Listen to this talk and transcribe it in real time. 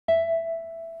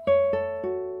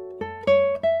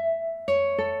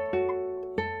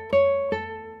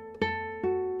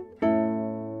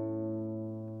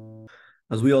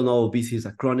As we all know, obesity is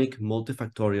a chronic,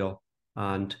 multifactorial,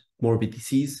 and morbid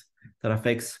disease that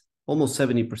affects almost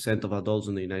 70% of adults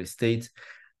in the United States,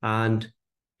 and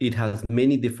it has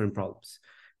many different problems.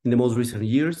 In the most recent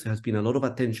years, there has been a lot of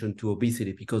attention to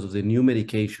obesity because of the new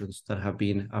medications that have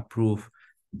been approved,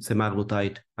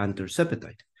 semaglutide and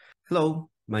tirzepatide. Hello,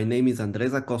 my name is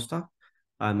Andres Acosta.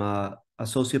 I'm an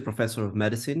associate professor of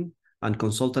medicine and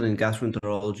consultant in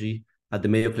gastroenterology at the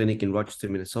Mayo Clinic in Rochester,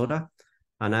 Minnesota.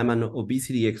 And I'm an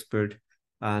obesity expert.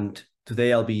 And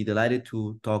today I'll be delighted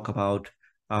to talk about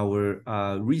our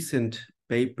recent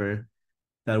paper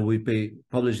that we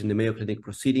published in the Mayo Clinic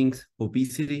Proceedings,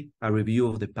 Obesity, a review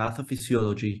of the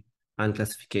pathophysiology and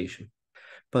classification.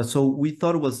 But so we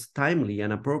thought it was timely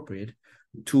and appropriate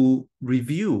to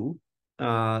review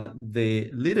the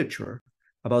literature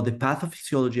about the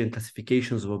pathophysiology and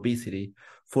classifications of obesity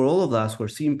for all of us who are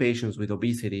seeing patients with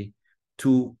obesity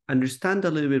to understand a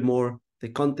little bit more the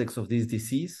context of this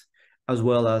disease, as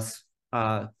well as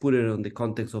put it on the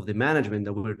context of the management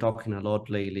that we're talking a lot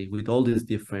lately with all these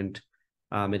different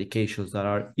medications that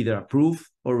are either approved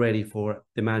already for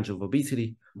the management of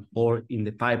obesity or in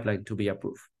the pipeline to be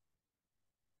approved.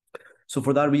 So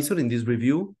for that reason, in this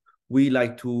review, we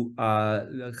like to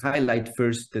highlight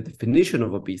first the definition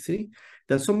of obesity,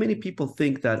 that so many people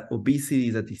think that obesity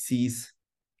is a disease,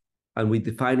 and we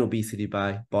define obesity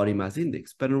by body mass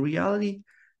index. But in reality,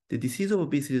 the disease of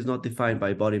obesity is not defined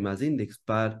by body mass index,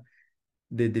 but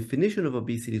the definition of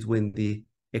obesity is when the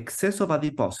excess of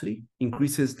adiposity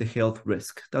increases the health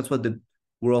risk. That's what the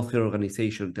World Health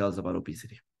Organization tells about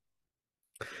obesity.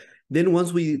 Then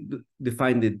once we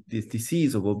define this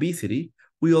disease of obesity,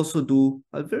 we also do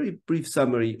a very brief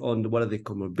summary on what are the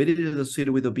comorbidities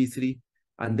associated with obesity,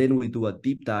 and then we do a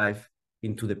deep dive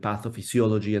into the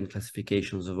pathophysiology and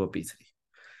classifications of obesity.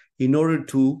 In order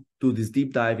to do this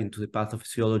deep dive into the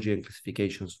pathophysiology and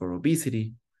classifications for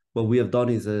obesity, what we have done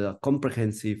is a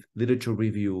comprehensive literature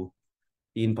review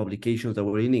in publications that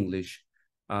were in English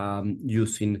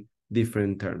using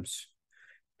different terms.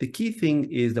 The key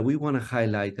thing is that we want to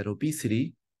highlight that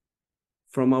obesity,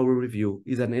 from our review,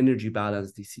 is an energy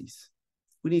balance disease.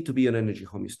 We need to be on energy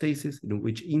homeostasis, in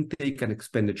which intake and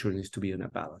expenditure needs to be in a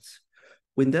balance.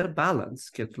 When that balance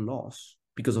gets lost,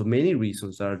 because of many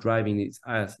reasons that are driving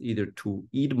us either to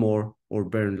eat more or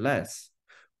burn less,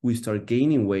 we start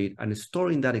gaining weight and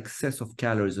storing that excess of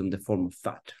calories in the form of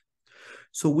fat.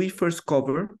 So we first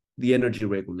cover the energy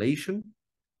regulation,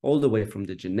 all the way from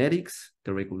the genetics,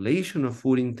 the regulation of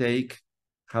food intake,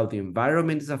 how the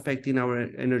environment is affecting our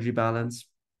energy balance,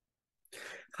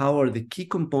 how are the key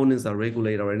components that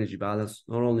regulate our energy balance,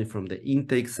 not only from the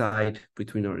intake side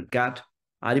between our gut,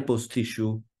 adipose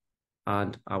tissue,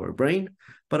 and our brain,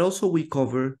 but also we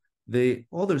cover the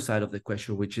other side of the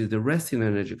question, which is the resting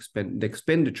energy the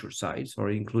expenditure side,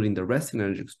 sorry, including the resting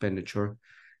energy expenditure,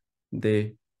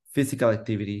 the physical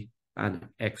activity, and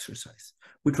exercise.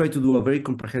 We try to do a very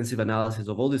comprehensive analysis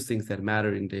of all these things that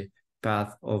matter in the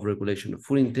path of regulation of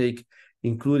food intake,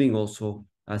 including also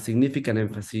a significant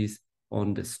emphasis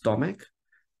on the stomach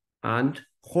and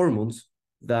hormones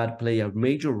that play a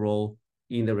major role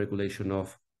in the regulation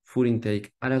of food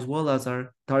intake, and as well as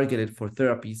are targeted for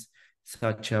therapies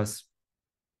such as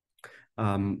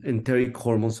enteric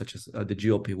hormones, such as the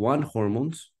GLP-1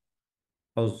 hormones,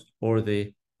 or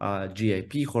the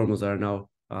GIP hormones that are now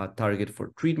targeted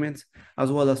for treatments, as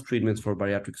well as treatments for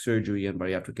bariatric surgery and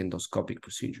bariatric endoscopic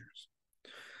procedures.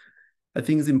 I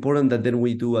think it's important that then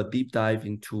we do a deep dive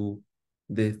into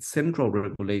the central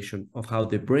regulation of how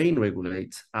the brain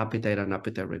regulates appetite and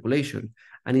appetite regulation.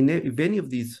 And if any of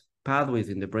these pathways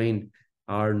in the brain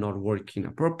are not working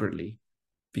appropriately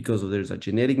because there's a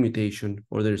genetic mutation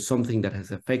or there's something that has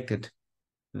affected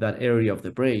that area of the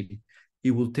brain,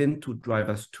 it will tend to drive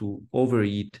us to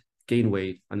overeat, gain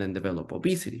weight, and then develop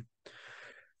obesity.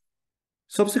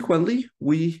 Subsequently,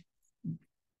 we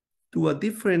do a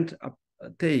different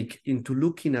take into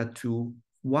looking at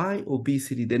why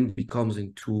obesity then becomes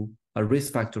into a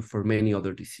risk factor for many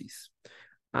other diseases.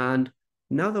 And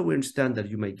now that we understand that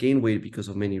you may gain weight because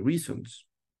of many reasons,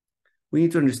 we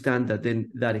need to understand that then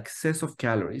that excess of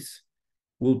calories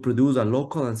will produce a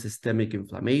local and systemic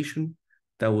inflammation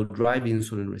that will drive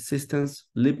insulin resistance,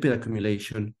 lipid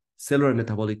accumulation, cellular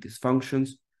metabolic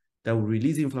dysfunctions that will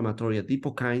release inflammatory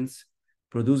adipokines,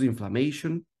 produce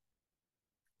inflammation,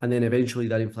 and then eventually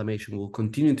that inflammation will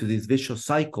continue into this vicious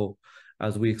cycle,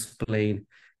 as we explain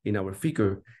in our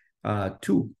figure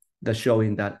 2, that's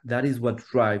showing that is what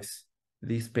drives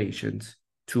these patients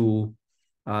to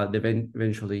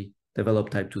eventually develop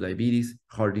type 2 diabetes,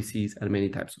 heart disease, and many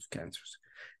types of cancers.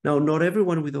 Now, not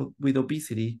everyone with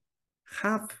obesity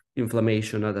have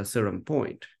inflammation at a certain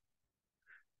point.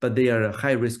 but they are at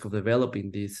high risk of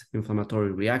developing these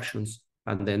inflammatory reactions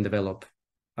and then develop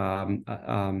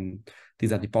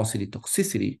this adiposity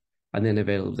toxicity, and then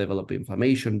develop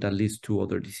inflammation that leads to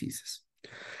other diseases.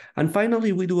 And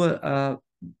finally, we do a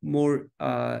more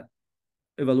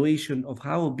evaluation of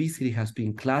how obesity has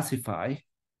been classified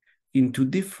into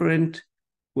different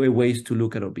ways to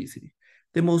look at obesity.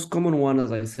 The most common one,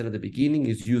 as I said at the beginning,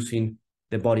 is using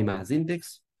the body mass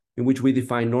index, in which we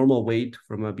define normal weight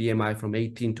from a BMI from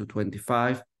 18 to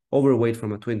 25, overweight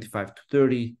from a 25 to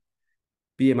 30,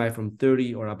 BMI from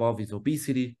 30 or above is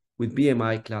obesity, with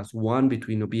BMI class 1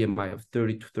 between a BMI of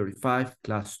 30 to 35,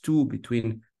 class 2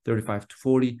 between 35 to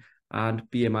 40, and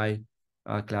BMI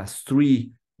class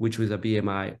 3, which is a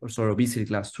BMI, or sorry, obesity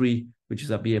class 3, which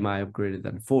is a BMI of greater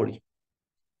than 40.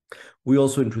 We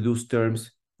also introduce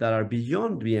terms that are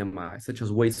beyond BMI, such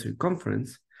as waist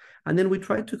circumference, and then we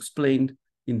try to explain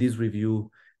in this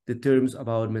review the terms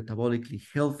about metabolically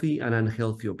healthy and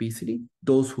unhealthy obesity.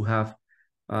 Those who have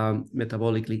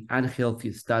metabolically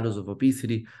unhealthy status of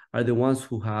obesity are the ones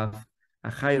who have a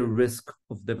higher risk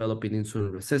of developing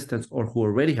insulin resistance, or who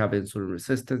already have insulin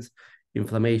resistance,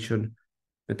 inflammation,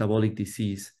 metabolic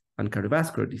disease, and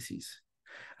cardiovascular disease.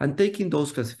 And taking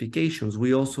those classifications,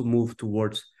 we also move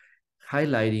towards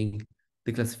highlighting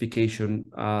the classification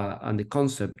and the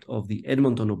concept of the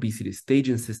Edmonton obesity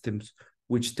staging systems,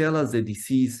 which tell us the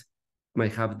disease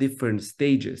might have different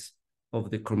stages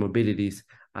of the comorbidities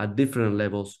at different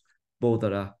levels, both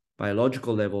at a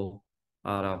biological level,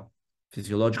 at a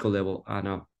physiological level,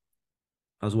 and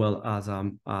as well as a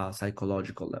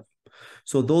psychological level.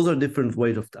 So those are different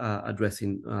ways of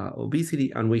addressing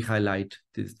obesity, and we highlight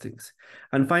these things.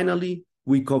 And finally,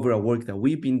 we cover a work that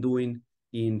we've been doing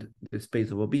in the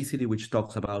space of obesity, which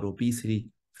talks about obesity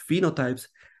phenotypes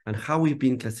and how we've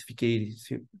been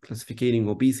classificating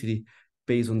obesity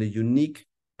based on the unique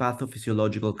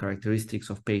pathophysiological characteristics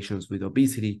of patients with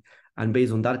obesity, and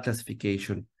based on that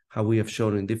classification, how we have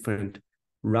shown in different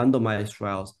randomized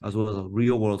trials as well as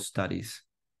real-world studies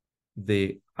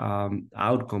the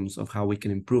outcomes of how we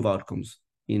can improve outcomes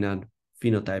in a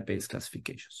phenotype-based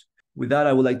classifications. With that,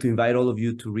 I would like to invite all of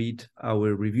you to read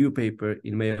our review paper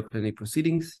in Mayo Clinic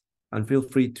Proceedings, and feel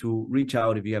free to reach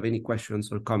out if you have any questions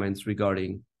or comments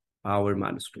regarding our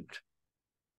manuscript.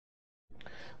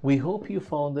 We hope you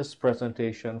found this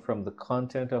presentation from the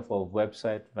content of our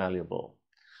website valuable.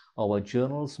 Our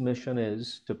journal's mission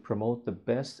is to promote the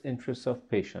best interests of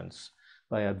patients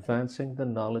by advancing the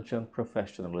knowledge and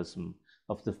professionalism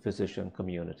of the physician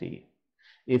community.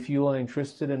 If you are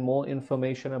interested in more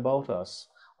information about us,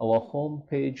 our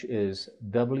homepage is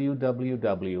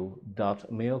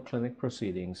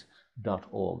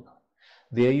www.mayoclinicproceedings.org.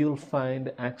 There you'll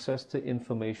find access to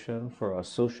information for our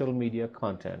social media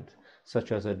content,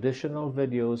 such as additional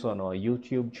videos on our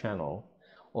YouTube channel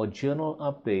or journal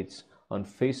updates on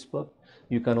Facebook.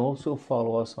 You can also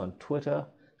follow us on Twitter.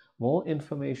 More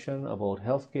information about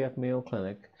healthcare at Mayo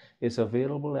Clinic is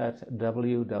available at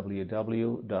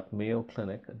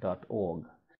www.mayoclinic.org.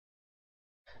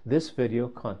 This video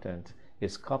content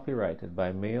is copyrighted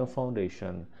by Mayo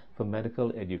Foundation for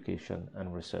Medical Education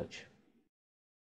and Research.